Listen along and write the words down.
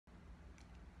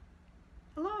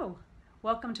Hello,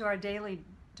 welcome to our daily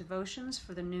devotions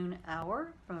for the noon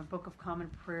hour from a Book of Common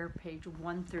Prayer, page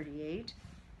 138.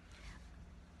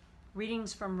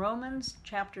 Readings from Romans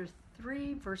chapter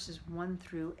 3, verses 1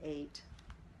 through 8.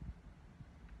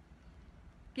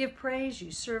 Give praise,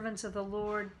 you servants of the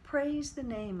Lord, praise the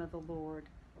name of the Lord.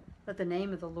 Let the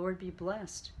name of the Lord be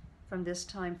blessed from this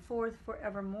time forth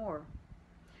forevermore.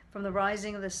 From the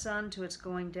rising of the sun to its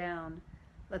going down,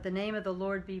 let the name of the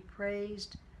Lord be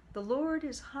praised. The Lord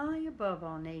is high above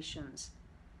all nations,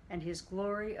 and his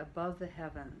glory above the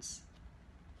heavens.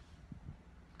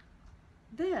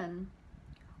 Then,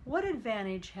 what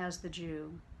advantage has the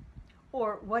Jew?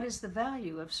 Or what is the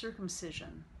value of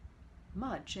circumcision?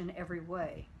 Much in every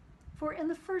way. For in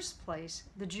the first place,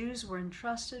 the Jews were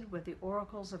entrusted with the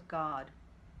oracles of God.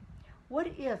 What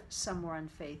if some were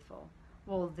unfaithful?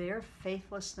 Will their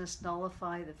faithlessness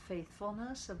nullify the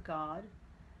faithfulness of God?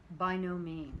 By no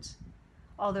means.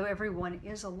 Although everyone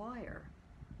is a liar,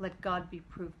 let God be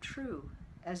proved true,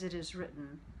 as it is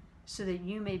written, so that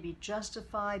you may be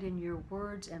justified in your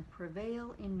words and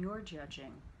prevail in your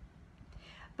judging.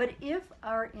 But if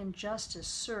our injustice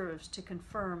serves to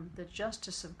confirm the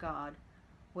justice of God,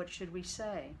 what should we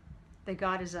say? That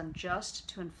God is unjust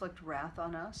to inflict wrath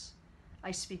on us? I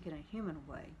speak in a human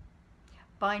way.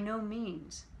 By no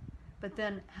means. But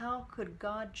then how could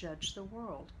God judge the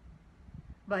world?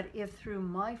 But if through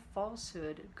my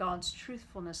falsehood God's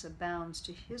truthfulness abounds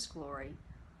to his glory,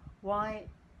 why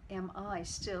am I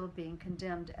still being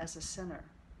condemned as a sinner?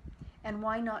 And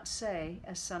why not say,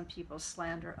 as some people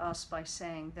slander us by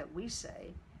saying that we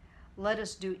say, let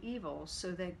us do evil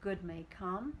so that good may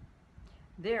come?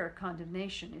 Their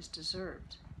condemnation is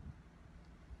deserved.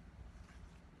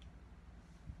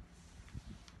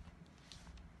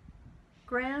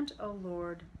 Grant, O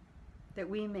Lord, that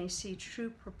we may see true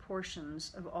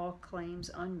proportions of all claims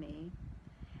on me,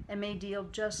 and may deal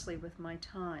justly with my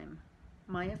time,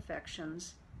 my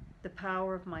affections, the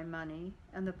power of my money,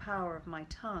 and the power of my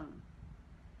tongue.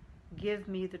 Give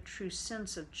me the true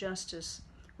sense of justice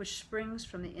which springs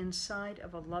from the inside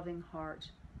of a loving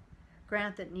heart.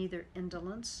 Grant that neither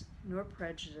indolence nor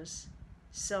prejudice,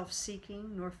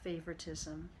 self-seeking nor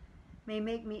favoritism may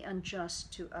make me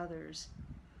unjust to others,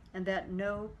 and that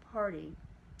no party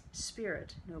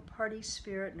spirit,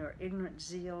 nor ignorant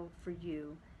zeal for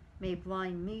you may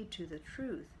blind me to the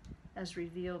truth as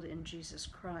revealed in Jesus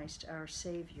Christ, our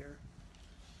Savior.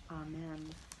 Amen.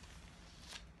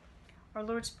 Our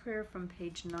Lord's Prayer from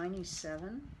page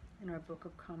 97 in our Book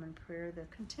of Common Prayer, the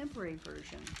contemporary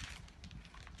version.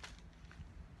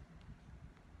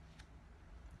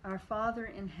 Our Father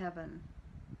in heaven,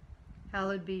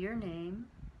 hallowed be your name.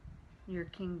 Your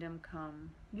kingdom come,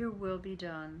 your will be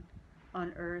done,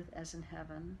 on earth as in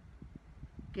heaven.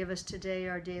 Give us today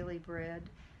our daily bread.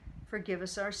 Forgive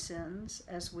us our sins,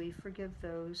 as we forgive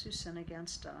those who sin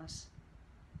against us.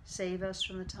 Save us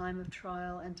from the time of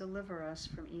trial, and deliver us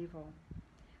from evil.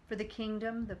 For the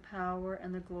kingdom, the power,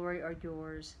 and the glory are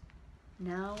yours,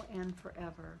 now and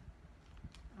forever.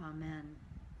 Amen.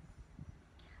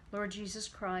 Lord Jesus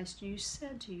Christ, you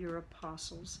said to your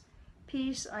apostles,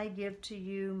 peace I give to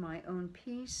you, my own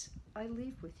peace I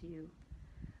leave with you.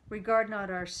 Regard not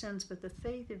our sins, but the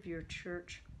faith of your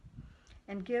church,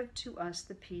 and give to us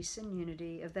the peace and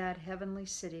unity of that heavenly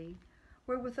city,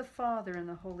 where with the Father and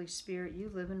the Holy Spirit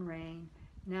you live and reign,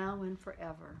 now and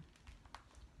forever.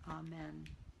 Amen.